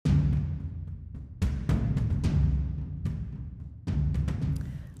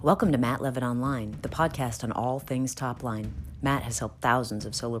Welcome to Matt Levitt Online, the podcast on all things top line. Matt has helped thousands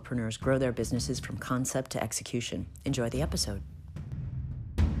of solopreneurs grow their businesses from concept to execution. Enjoy the episode.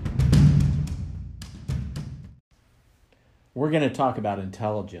 We're going to talk about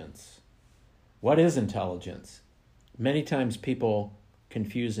intelligence. What is intelligence? Many times people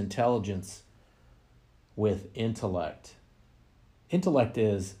confuse intelligence with intellect. Intellect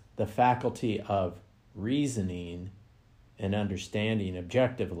is the faculty of reasoning and understanding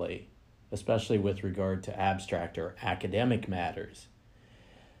objectively, especially with regard to abstract or academic matters.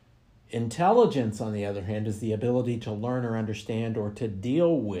 Intelligence, on the other hand, is the ability to learn or understand or to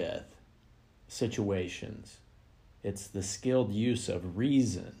deal with situations. It's the skilled use of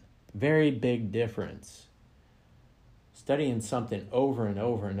reason. Very big difference. Studying something over and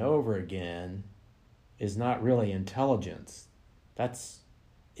over and over again is not really intelligence. That's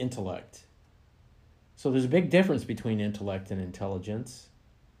intellect. So there's a big difference between intellect and intelligence.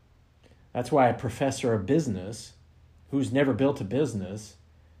 That's why a professor of business who's never built a business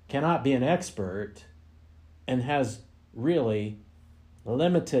cannot be an expert and has really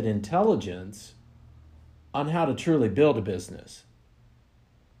limited intelligence on how to truly build a business.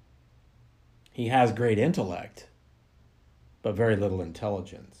 He has great intellect, but very little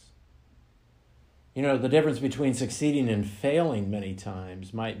intelligence. You know, the difference between succeeding and failing many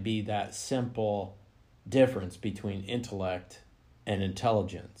times might be that simple difference between intellect and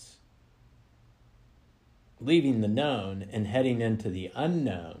intelligence. Leaving the known and heading into the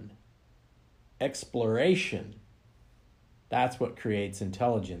unknown, exploration, that's what creates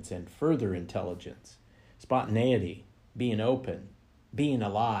intelligence and further intelligence. Spontaneity, being open, being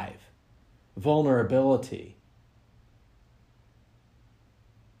alive, vulnerability.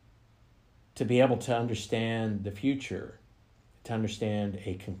 To be able to understand the future, to understand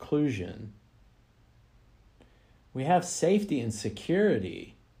a conclusion. We have safety and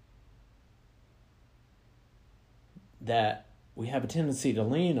security that we have a tendency to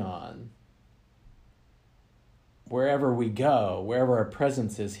lean on wherever we go, wherever our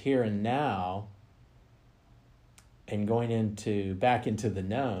presence is here and now, and going back into the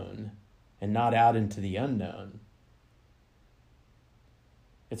known and not out into the unknown.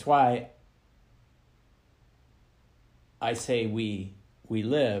 It's why I say we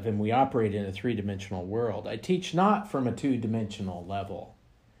live and we operate in a three-dimensional world. I teach not from a two-dimensional level.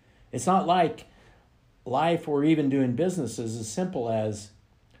 It's not like life or even doing business is as simple as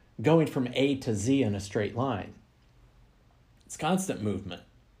going from A to Z in a straight line. It's constant movement.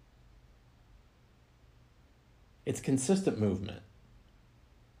 It's consistent movement.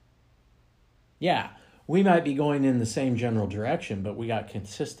 Yeah, we might be going in the same general direction, but we got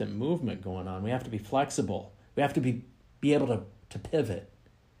consistent movement going on. We have to be flexible. We have to be able to pivot.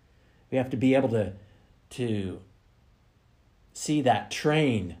 We have to be able to see that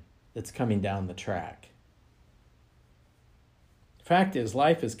train that's coming down the track. Fact is,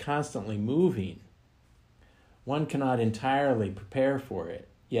 life is constantly moving. One cannot entirely prepare for it,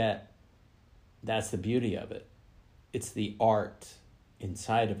 yet that's the beauty of it. It's the art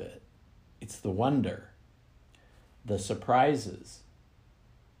inside of it. It's the wonder, the surprises.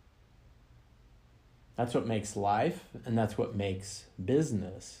 That's what makes life, and that's what makes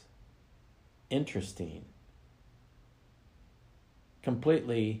business interesting.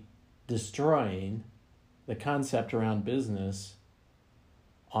 Completely destroying the concept around business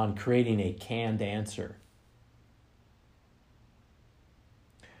on creating a canned answer.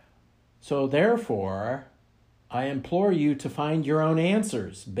 So therefore, I implore you to find your own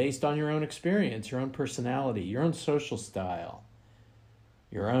answers based on your own experience, your own personality, your own social style,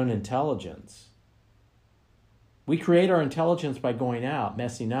 your own intelligence. We create our intelligence by going out,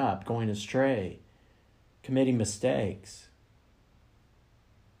 messing up, going astray, committing mistakes,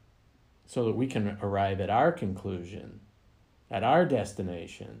 so that we can arrive at our conclusion, at our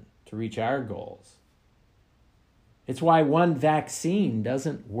destination, to reach our goals. It's why one vaccine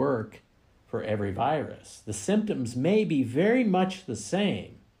doesn't work for every virus. The symptoms may be very much the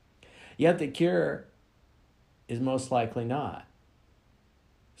same, yet the cure is most likely not.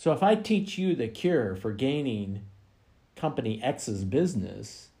 So if I teach you the cure for gaining company X's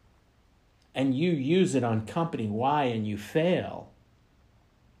business, and you use it on company Y and you fail,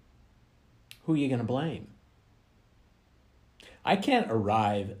 who are you going to blame? I can't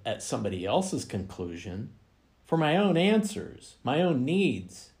arrive at somebody else's conclusion for my own answers, my own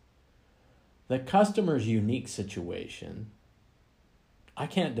needs. The customer's unique situation, I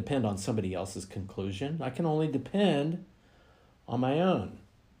can't depend on somebody else's conclusion. I can only depend on my own.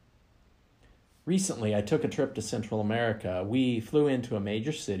 Recently, I took a trip to Central America. We flew into a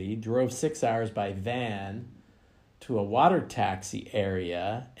major city, drove 6 hours by van to a water taxi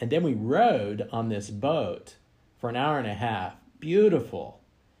area, and then we rode on this boat for an hour and a half, beautiful,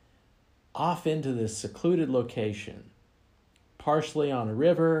 off into this secluded location, partially on a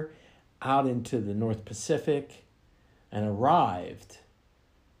river, out into the North Pacific, and arrived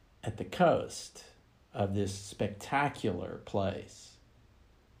at the coast of this spectacular place.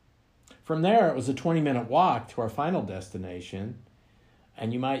 From there, it was a 20-minute walk to our final destination,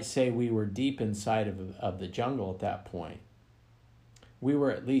 and you might say we were deep inside of the jungle at that point. We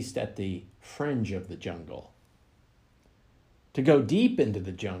were at least at the fringe of the jungle. To go deep into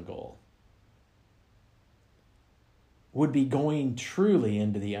the jungle would be going truly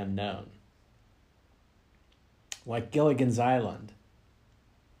into the unknown. Like Gilligan's Island.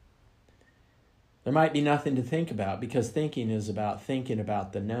 There might be nothing to think about because thinking is about thinking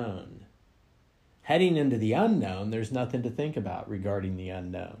about the known. Heading into the unknown, there's nothing to think about regarding the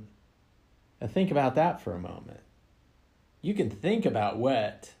unknown. Now think about that for a moment. You can think about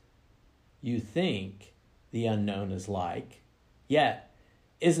what you think the unknown is like, yet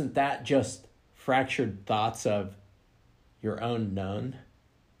isn't that just fractured thoughts of your own known?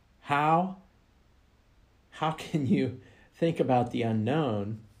 How can you think about the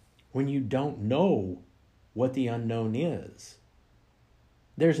unknown when you don't know what the unknown is?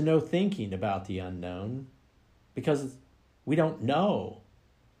 There's no thinking about the unknown because we don't know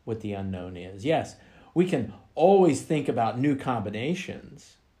what the unknown is. Yes, we can always think about new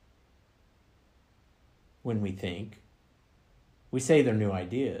combinations when we think. We say they're new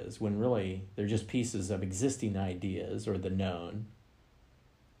ideas when really they're just pieces of existing ideas or the known.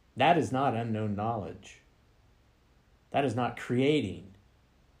 That is not unknown knowledge. That is not creating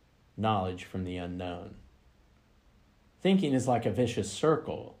knowledge from the unknown. Thinking is like a vicious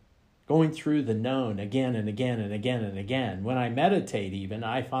circle, going through the known again and again and again and again. When I meditate even,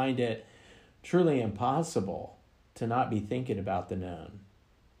 I find it truly impossible to not be thinking about the known.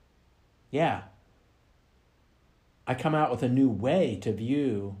 Yeah, I come out with a new way to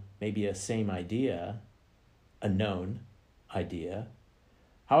view maybe a same idea, a known idea.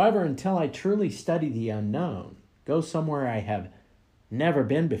 However, until I truly study the unknown, go somewhere I have never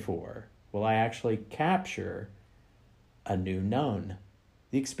been before, will I actually capture a new known.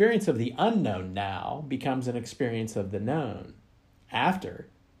 The experience of the unknown now becomes an experience of the known after.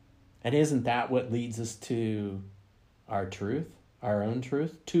 And isn't that what leads us to our truth, our own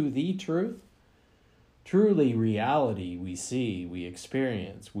truth, to the truth? Truly, reality we see, we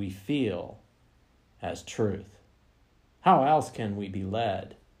experience, we feel as truth. How else can we be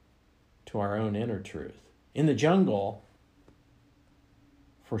led to our own inner truth? In the jungle,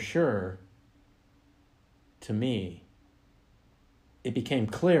 for sure, to me, it became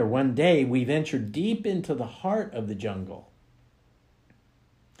clear one day we ventured deep into the heart of the jungle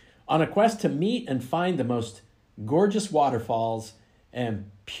on a quest to meet and find the most gorgeous waterfalls and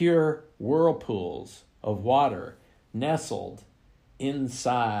pure whirlpools of water nestled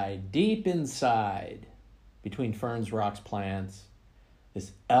inside, deep inside, between ferns, rocks, plants,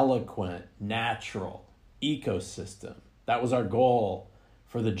 this eloquent, natural ecosystem. That was our goal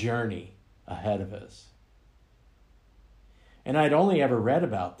for the journey ahead of us. And I'd only ever read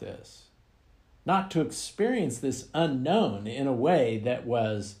about this, not to experience this unknown in a way that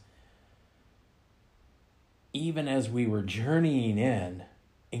was, even as we were journeying in,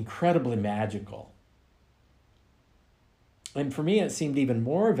 incredibly magical. And for me, it seemed even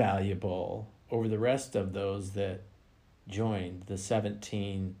more valuable over the rest of those that joined, the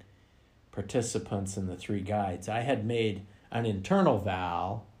 17 participants and the 3 guides. I had made an internal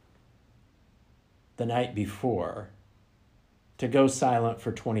vow the night before to go silent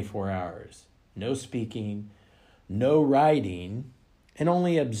for 24 hours. No speaking, no writing, and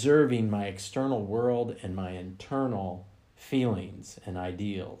only observing my external world and my internal feelings and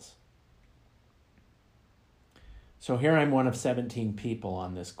ideals. So here I'm one of 17 people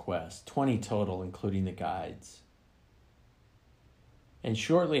on this quest, 20 total, including the guides. And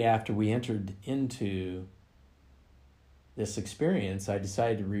shortly after we entered into this experience, I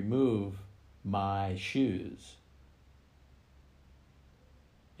decided to remove my shoes.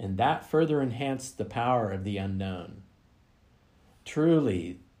 And that further enhanced the power of the unknown.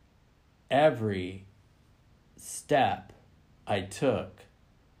 Truly, every step I took,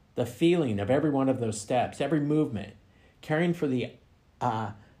 the feeling of every one of those steps, every movement, caring for the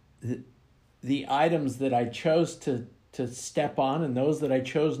items that I chose to step on and those that I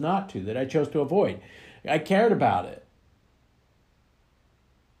chose not to, that I chose to avoid. I cared about it.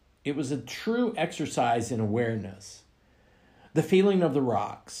 It was a true exercise in awareness. The feeling of the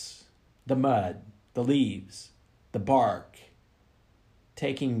rocks, the mud, the leaves, the bark,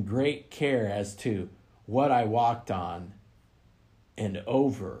 taking great care as to what I walked on and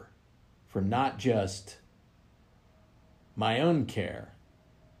over for not just my own care,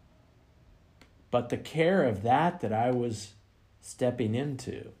 but the care of that I was stepping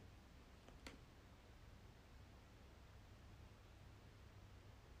into.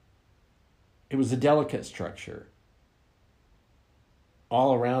 It was a delicate structure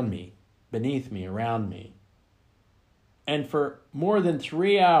all around me, beneath me, around me. And for more than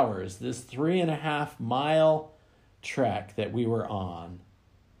 3 hours, this 3.5-mile trek that we were on,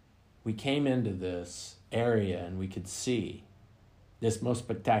 we came into this area and we could see this most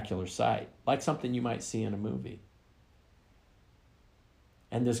spectacular sight, like something you might see in a movie.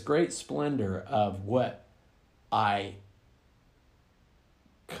 And this great splendor of what I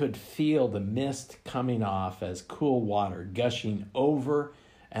could feel, the mist coming off as cool water gushing over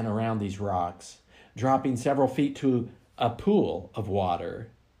and around these rocks, dropping several feet to a pool of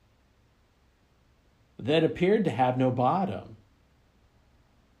water that appeared to have no bottom.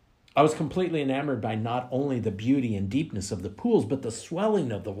 I was completely enamored by not only the beauty and deepness of the pools, but the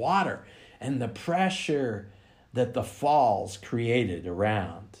swelling of the water and the pressure that the falls created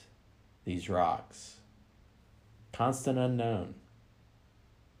around these rocks. Constant unknown.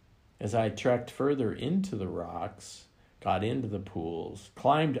 As I trekked further into the rocks, got into the pools,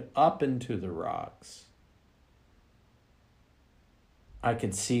 climbed up into the rocks, I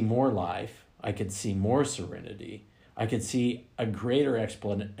could see more life. I could see more serenity. I could see a greater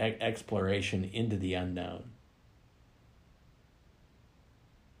exploration into the unknown.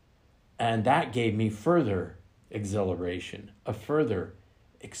 And that gave me further exhilaration, a further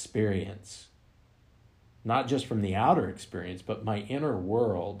experience. Not just from the outer experience, but my inner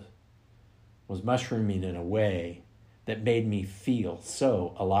world was mushrooming in a way that made me feel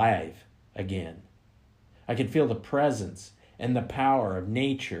so alive again. I could feel the presence and the power of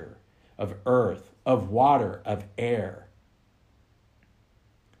nature, of earth, of water, of air.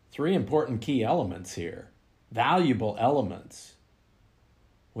 3 important key elements here, valuable elements.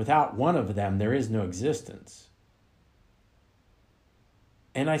 Without one of them, there is no existence.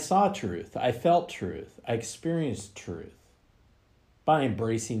 And I saw truth, I felt truth, I experienced truth by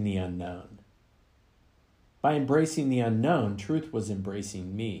embracing the unknown. By embracing the unknown, truth was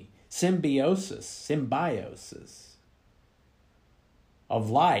embracing me. Symbiosis of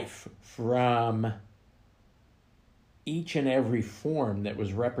life from each and every form that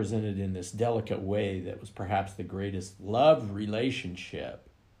was represented in this delicate way that was perhaps the greatest love relationship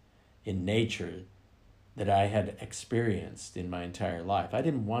in nature that I had experienced in my entire life. I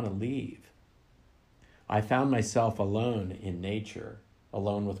didn't want to leave. I found myself alone in nature,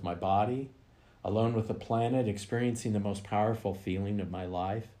 alone with my body, alone with the planet, experiencing the most powerful feeling of my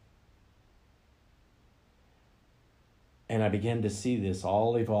life. And I began to see this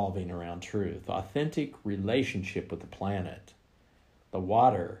all evolving around truth, authentic relationship with the planet, the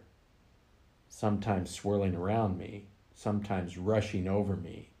water sometimes swirling around me, sometimes rushing over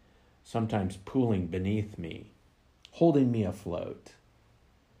me, sometimes pooling beneath me, holding me afloat.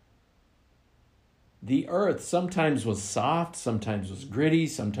 The earth sometimes was soft, sometimes was gritty,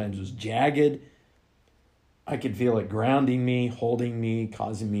 sometimes was jagged. I could feel it grounding me, holding me,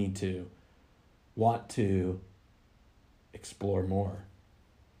 causing me to want to explore more.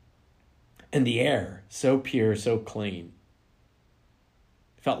 And the air, so pure, so clean.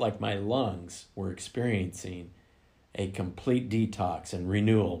 Felt like my lungs were experiencing a complete detox and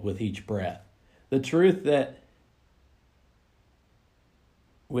renewal with each breath. The truth that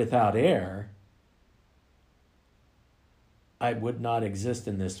without air, I would not exist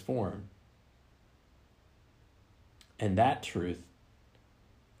in this form. And that truth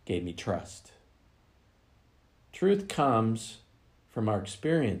gave me trust. Truth comes from our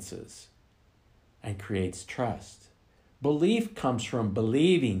experiences and creates trust. Belief comes from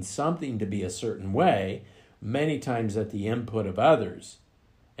believing something to be a certain way, many times at the input of others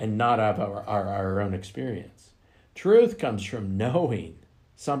and not of our own experience. Truth comes from knowing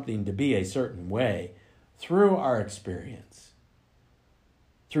something to be a certain way through our experience,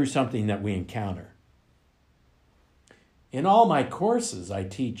 through something that we encounter. In all my courses, I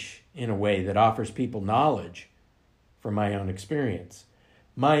teach in a way that offers people knowledge from my own experience,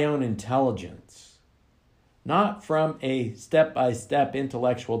 my own intelligence, not from a step-by-step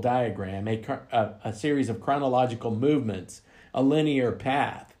intellectual diagram, a series of chronological movements, a linear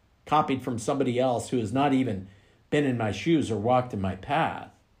path, copied from somebody else who has not even been in my shoes or walked in my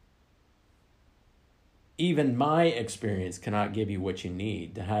path. Even my experience cannot give you what you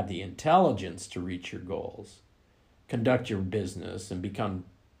need to have the intelligence to reach your goals, conduct your business, and become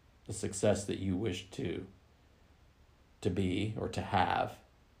the success that you wish to be or to have.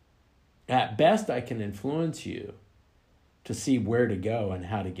 At best, I can influence you to see where to go and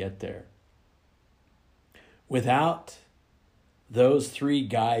how to get there. Without those 3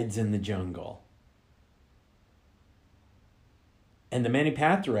 guides in the jungle and the many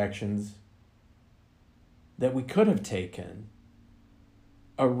path directions that we could have taken,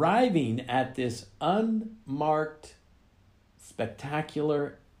 arriving at this unmarked,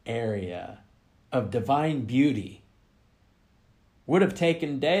 spectacular area of divine beauty would have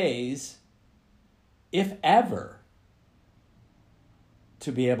taken days, if ever,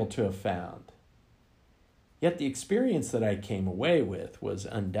 to be able to have found. Yet the experience that I came away with was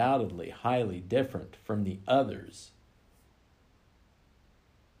undoubtedly highly different from the others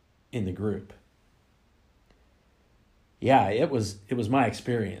in the group. Yeah, it was my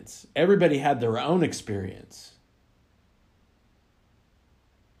experience. Everybody had their own experience.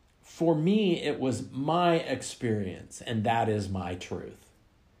 For me, it was my experience, and that is my truth.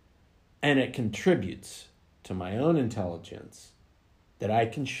 And it contributes to my own intelligence that I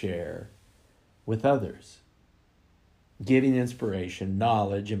can share with others, giving inspiration,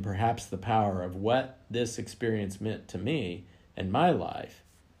 knowledge, and perhaps the power of what this experience meant to me and my life,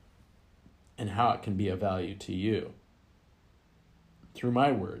 and how it can be of value to you. Through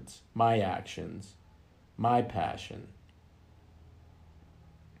my words, my actions, my passion.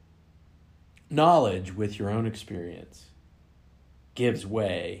 Knowledge with your own experience gives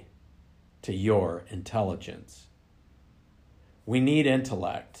way to your intelligence. We need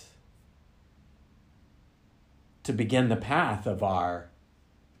intellect to begin the path of our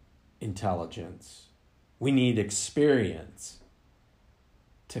intelligence. We need experience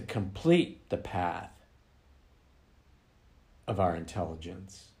to complete the path of our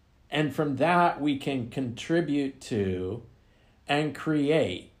intelligence. And from that, we can contribute to and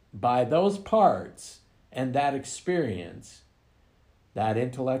create by those parts and that experience, that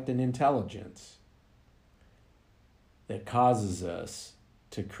intellect and intelligence that causes us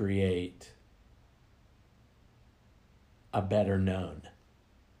to create a better known,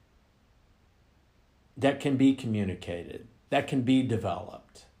 that can be communicated, that can be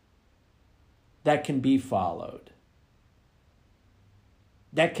developed, that can be followed,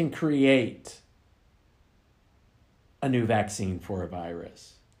 that can create a new vaccine for a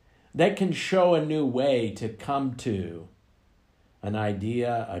virus, that can show a new way to come to an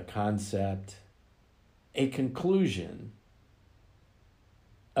idea, a concept, a conclusion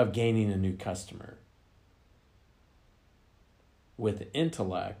of gaining a new customer. With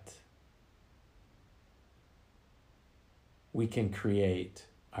intellect, we can create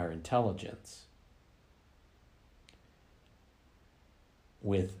our intelligence.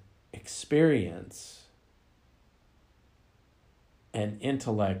 With experience and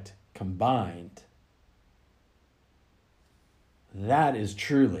intellect combined, that is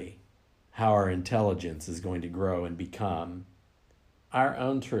truly how our intelligence is going to grow and become our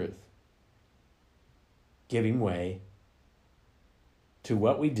own truth, giving way to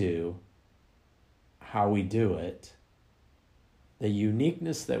what we do, how we do it, the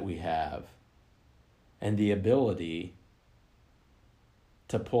uniqueness that we have, and the ability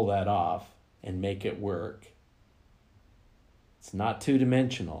to pull that off and make it work. It's not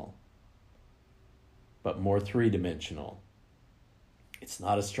 2-dimensional, but more 3-dimensional. It's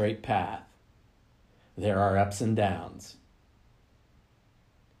not a straight path. There are ups and downs.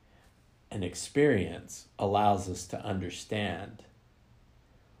 An experience allows us to understand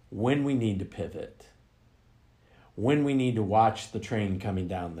when we need to pivot, when we need to watch the train coming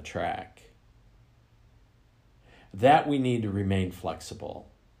down the track, that we need to remain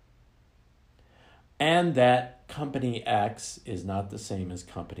flexible, and that company X is not the same as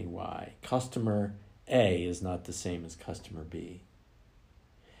company Y. Customer A is not the same as customer B.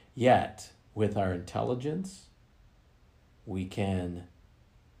 Yet, with our intelligence, we can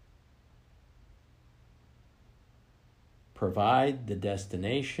provide the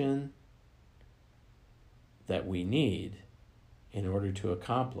destination that we need in order to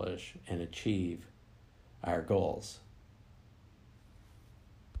accomplish and achieve our goals.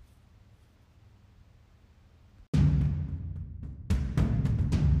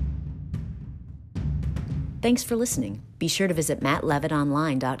 Thanks for listening. Be sure to visit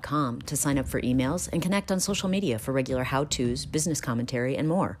mattlevitonline.com to sign up for emails and connect on social media for regular how-tos, business commentary, and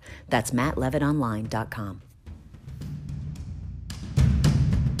more. That's mattlevitonline.com.